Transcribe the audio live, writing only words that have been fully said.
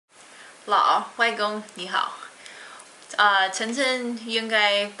外公你好，晨晨应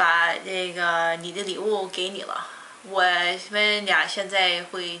该把这个你的礼物给你了。我们俩现在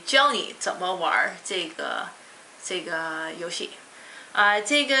会教你怎么玩这个游戏。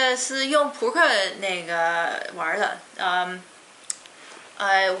这个是用扑克那个玩的。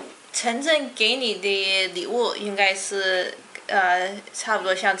晨晨给你的礼物应该是差不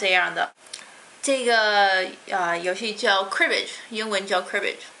多像这样的。这个游戏叫 Cribbage， 英文叫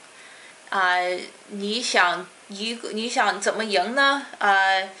Cribbage。你想怎么赢呢？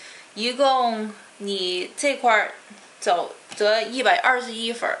一共你这块得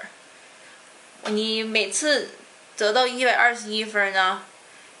121分，你每次得到121分呢，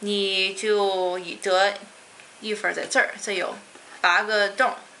你就得1分在这儿。这有8个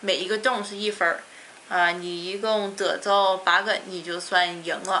洞，每一个洞是1分。你一共得到8个，你就算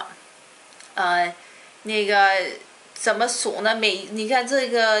赢了。那个怎么数呢？你看这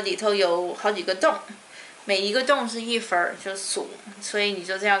个里头有好几个洞，每一个洞是1分，就数。所以你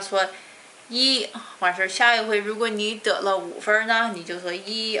就这样说，1完事儿。下一回如果你得了5分呢，你就说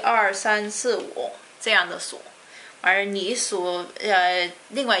1、2、3、4、5这样的数。完事儿你数，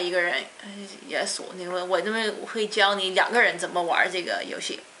另外一个人也数。我这么会教你2个人怎么玩这个游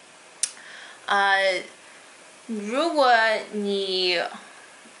戏。如果你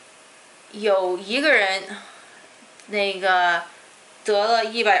有一个人那个得了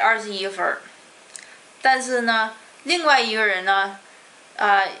121分，但是呢，另外一个人呢，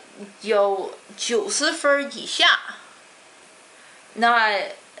有90分以下，那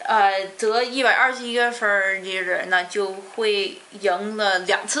得121分的人呢，就会赢了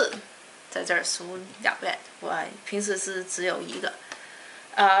2次。在这儿数2遍，我平时是只有1个。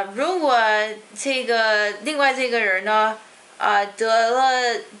如果另外这个人呢，得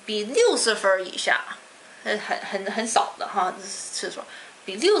了比60分以下，很少的哈，是说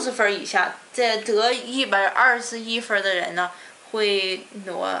比60分以下，这得121分的人呢，会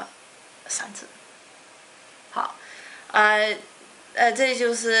挪3次。好，这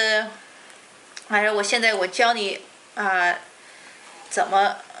就是，我现在教你怎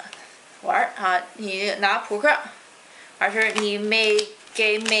么玩啊？你拿扑克，完事你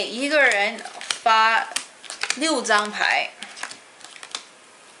给每一个人发6张牌。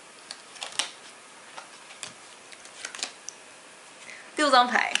6张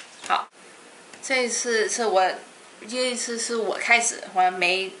牌，好，这次是我开始，我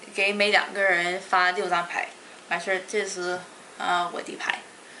给每2个人发6张牌，完事儿，这是我的牌。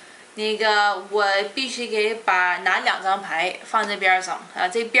那个我必须拿2张牌放这边上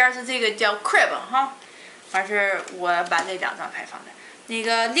这边是这个叫 Cribbage 哈，完事儿我把这2张牌放在。那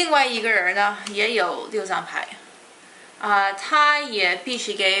个另外一个人呢也有6张牌，他也必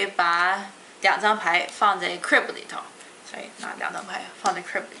须把2张牌放在 Cribbage 里头。所以拿2张牌放在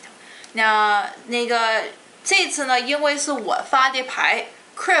Cribbage 里头。那个这次呢，因为是我发的牌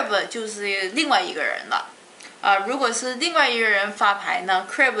 ，Cribbage 就是另外一个人了。如果是另外一个人发牌呢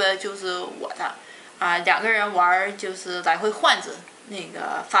 ，Cribbage 就是我的。2个人玩就是来回换着那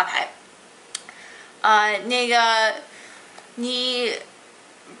个发牌。那个你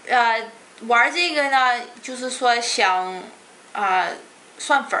玩这个呢，就是说想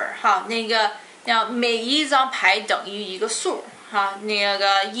算分哈。那每一张牌等于一个数哈，那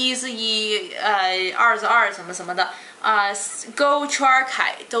个1是1，2是2，什么什么的勾圈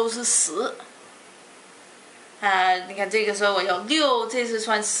凯都是10。你看这个时候我有6，这是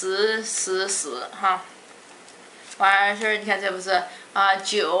算10哈。完事你看这不是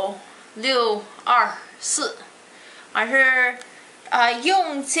9、6、2、4，完事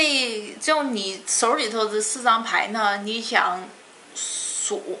用你手里头的4张牌呢，你想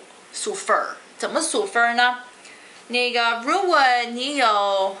数分儿。怎么数分呢？那个如果你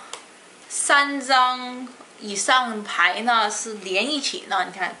有3张以上牌呢，是连一起呢。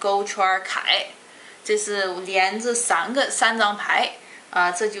你看勾圈凯，这是连着3张牌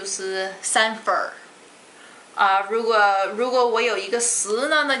这就是3分如果我有一个10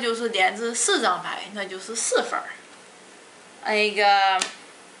呢，那就是连着4张牌，那就是4分。那个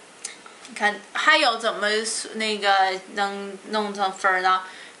你看还有怎么那个能弄成分呢？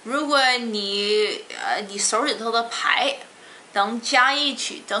如果你手里头的牌能加一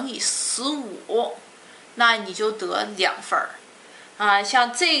起等于15，那你就得2分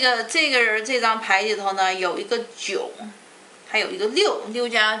像这个人这张牌里头呢，有一个9，还有一个6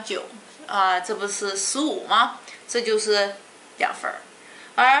加9这不是15吗？这就是2分。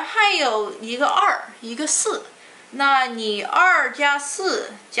而还有一个2，一个4，那你2加4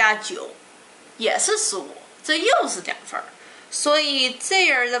加9也是15，这又是2分。所以这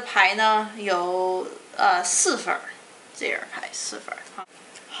人的牌呢有4分，这人牌4分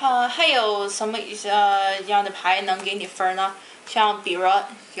还有什么样的牌能给你分呢？像比如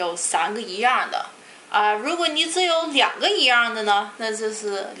有3个一样的如果你只有2个一样的呢，那这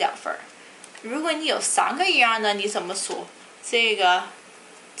是2分。如果你有3个一样的，你怎么数？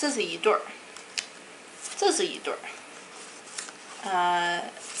这是一对儿，这是一对儿，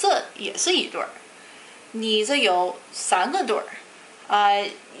这也是一对儿。你这有3个对儿，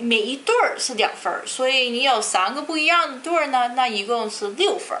每一对儿是2分，所以你有3个不一样的对儿呢，那一共是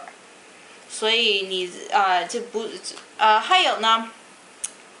6分。所以你这不还有呢，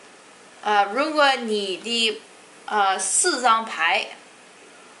如果你的4张牌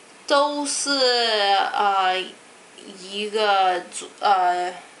都是一个组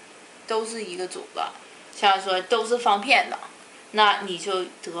都是一个组的，像说都是方片的，那你就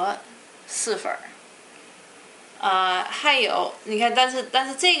得4分。还有你看，但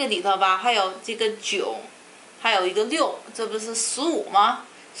是这个里头吧，还有这个9，还有一个6，这不是15吗？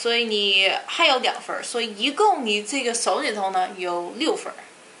所以你还有2分，所以一共你这个手里头呢有6分。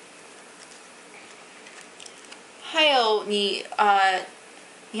还有你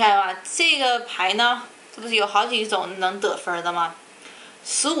看吧，这个牌呢，这不是有好几种能得分的吗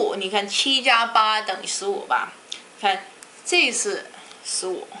？15，你看7加8等于15吧？看这是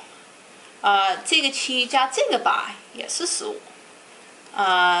15，这个7加这个8也是15，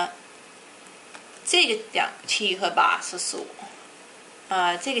这个7和8是15。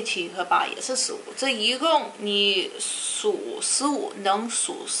这个7和8也是15，这一共你数15能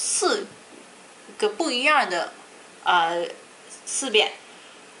数4个不一样的4遍，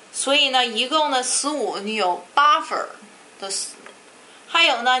所以呢，一共的15你有8分的15，还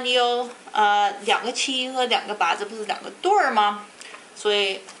有呢，你有2个7和2个8，这不是2个对儿吗？所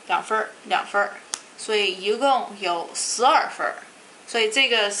以2分2分，所以一共有12分，所以这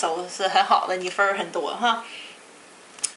个手是很好的，你分很多哈。